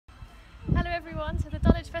everyone, so the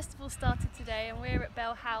Dulwich Festival started today and we're at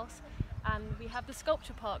Bell House and we have the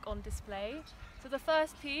sculpture park on display. So the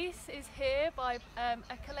first piece is here by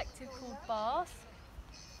a collective called Bath,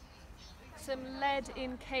 some lead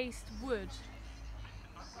encased wood.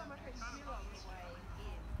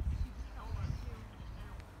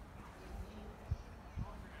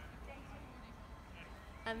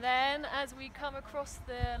 And then as we come across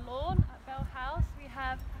the lawn at Bell House, we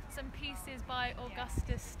have some pieces by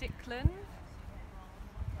Augustus Stickland.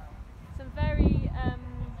 Some very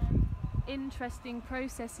interesting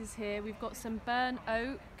processes here. We've got some burnt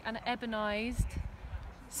oak and ebonised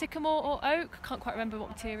sycamore or oak, can't quite remember what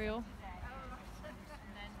material.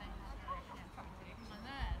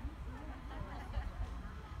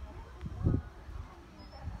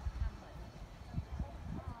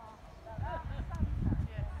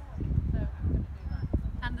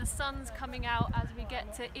 And the sun's coming out as we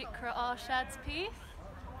get to Iqra Arshad's piece.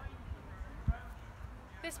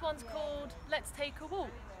 This one's called Let's Take a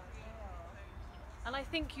Walk. And I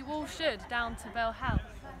think you all should, down to Bell House.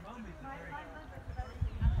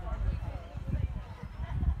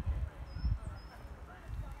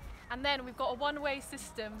 And then we've got a one-way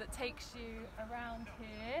system that takes you around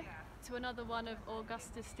here to another one of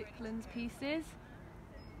Augustus Stickland's pieces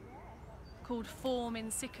called Form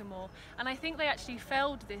in Sycamore. And I think they actually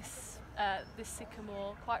felled this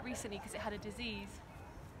sycamore quite recently because it had a disease.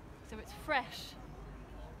 So it's fresh.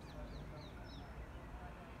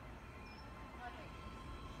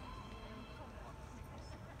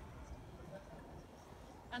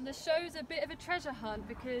 And the show's a bit of a treasure hunt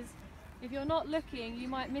because if you're not looking, you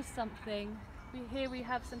might miss something. Here we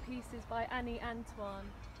have some pieces by Annie Antoine.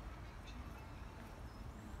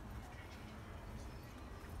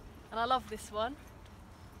 And I love this one.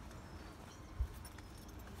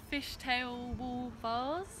 Fishtail wall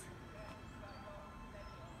vase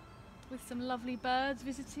with some lovely birds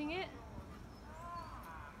visiting it.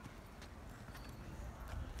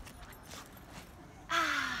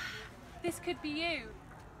 Ah, this could be you.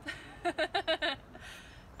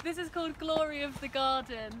 This is called Glory of the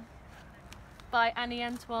Garden by Annie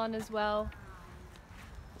Antoine as well.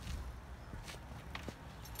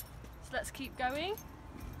 So let's keep going.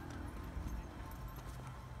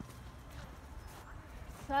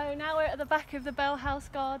 So now we're at the back of the Bell House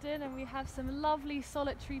garden and we have some lovely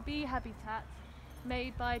solitary bee habitats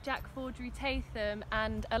made by Jack Fordry Tatham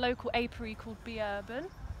and a local apiary called Bee Urban.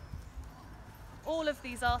 All of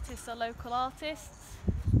these artists are local artists.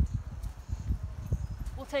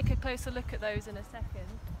 We'll take a closer look at those in a second.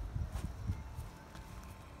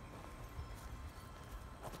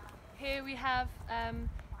 Here we have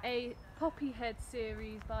a poppy head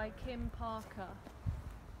series by Kim Parker.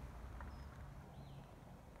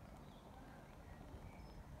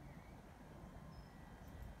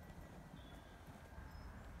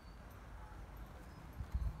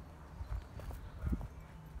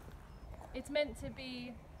 It's meant to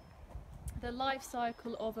be the life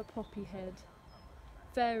cycle of a poppy head.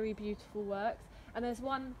 Very beautiful works. And there's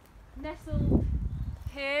one nestled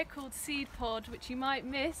here called Seed Pod, which you might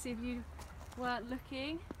miss if you weren't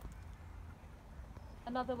looking.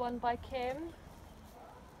 Another one by Kim.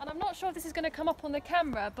 And I'm not sure if this is going to come up on the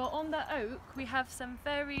camera, but on the oak we have some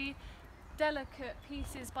very delicate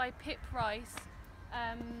pieces by Pip Rice,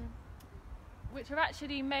 which are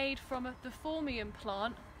actually made from the Formium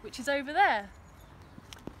plant, which is over there.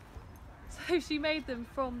 So she made them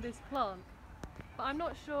from this plant. But I'm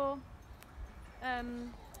not sure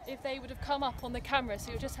if they would have come up on the camera,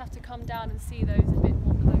 so you'll just have to come down and see those a bit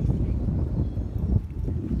more closely.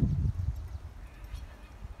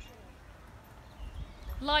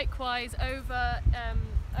 Likewise, over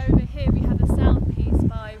here we have a sound piece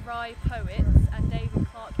by Rye Poets and David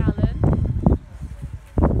Clark Allen.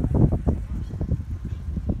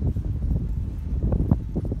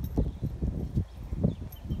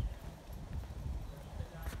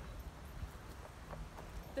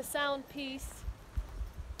 The sound piece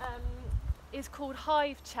is called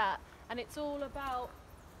Hive Chat, and it's all about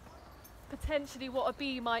potentially what a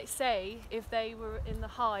bee might say if they were in the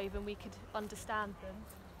hive and we could understand them.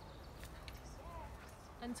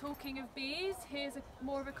 And talking of bees, here's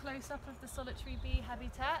more of a close-up of the solitary bee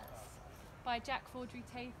habitats by Jack Fordry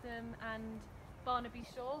Tatham and Barnaby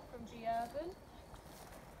Shaw from Bee Urban.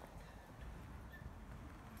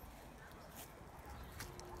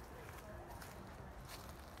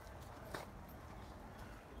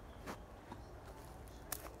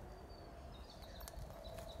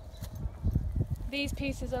 These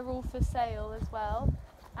pieces are all for sale as well,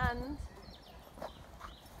 and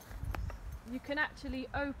you can actually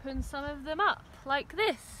open some of them up like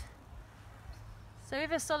this. So if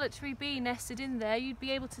a solitary bee nested in there, you'd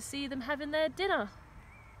be able to see them having their dinner.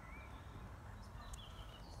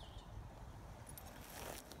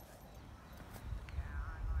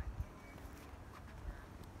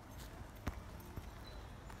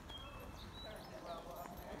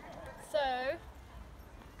 So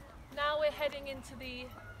now we're heading into the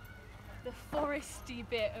foresty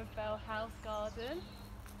bit of Bell House Garden.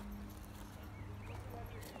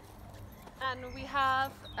 And we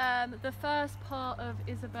have the first part of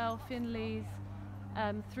Isabel Finley's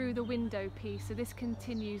Through the Window piece, so this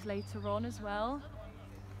continues later on as well.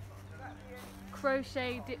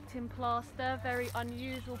 Crochet dipped in plaster, very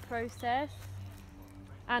unusual process,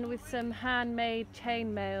 and with some handmade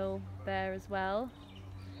chainmail there as well.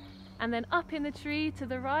 And then up in the tree to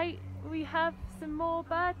the right we have some more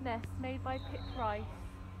bird nests made by Pip Rice.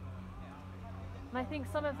 And I think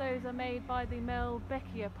some of those are made by the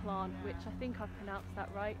Melbeckia plant, which I think I've pronounced that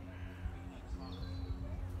right.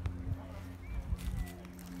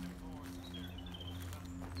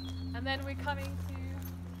 And then we're coming to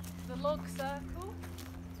the log circle,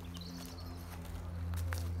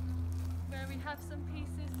 where we have some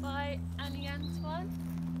pieces by Annie Antoine.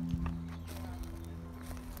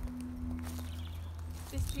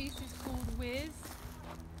 This piece is called Whiz.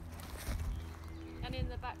 And in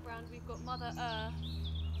the background we've got Mother Earth.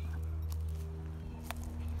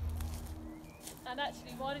 And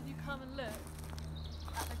actually, why don't you come and look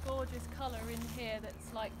at the gorgeous colour in here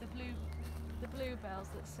that's like the bluebells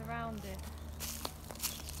that surround it.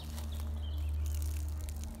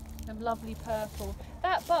 And lovely purple.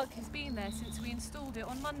 That bug has been there since we installed it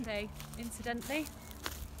on Monday, incidentally.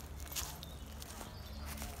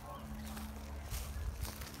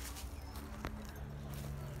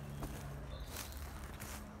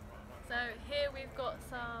 So here we've got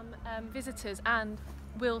some visitors and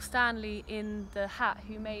Will Stanley in the hat,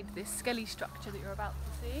 who made this skelly structure that you're about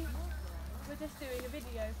to see. We're just doing a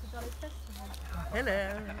video for Dulwich Festival.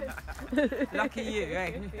 Hello! Lucky you,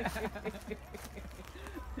 eh?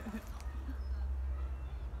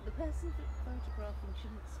 The person photographing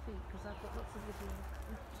shouldn't speak because I've got lots of video.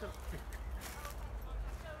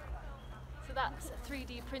 So that's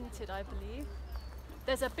 3D printed, I believe.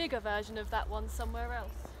 There's a bigger version of that one somewhere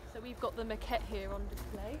else. So we've got the maquette here on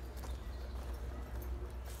display.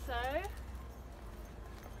 So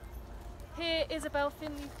here Isabel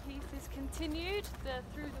Finley's piece is continued,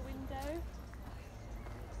 Through the Window.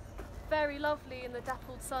 Very lovely in the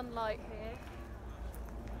dappled sunlight here.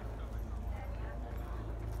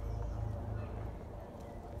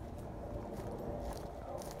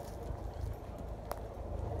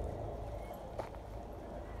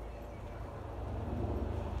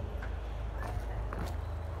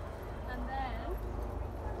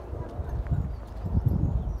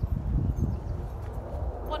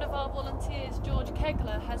 Volunteers, George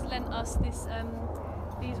Kegler, has lent us these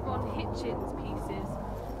Ron Hitchens pieces.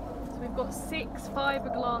 So we've got 6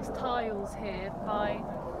 fiberglass tiles here by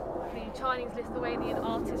the Chinese-Lithuanian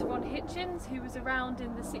artist Ron Hitchens, who was around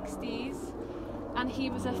in the 60s, and he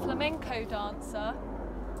was a flamenco dancer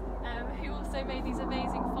who also made these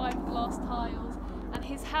amazing fiberglass tiles, and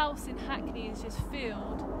his house in Hackney is just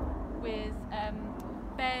filled with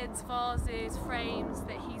beds, vases, frames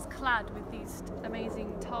that he's clad with these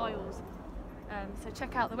amazing tiles. So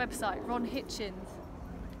check out the website, Ron Hitchens.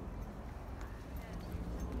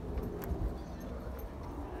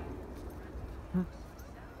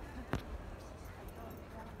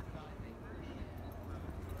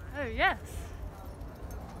 Oh yes.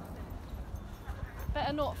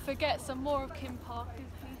 Better not forget some more of Kim Parker's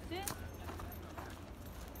pieces.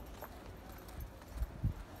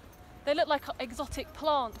 They look like exotic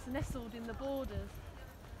plants nestled in the borders.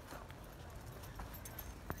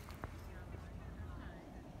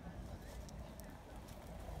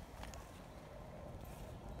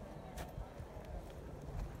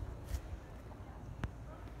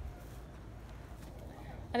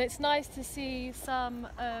 And it's nice to see some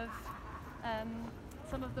of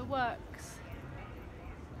the works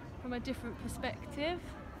from a different perspective.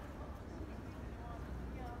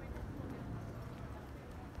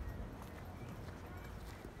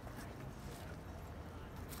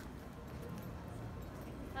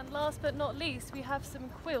 And last but not least, we have some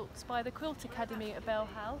quilts by the Quilt Academy at Bell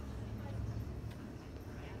House.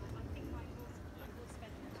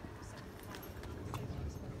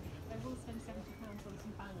 I will spend £70 on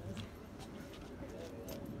some banners.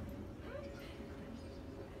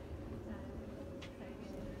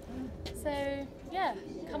 So yeah,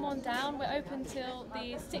 come on down. We're open till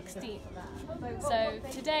the 16th. So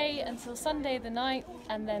today until Sunday the 9th,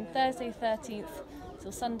 and then Thursday 13th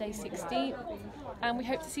till Sunday 16th. And we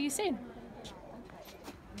hope to see you soon.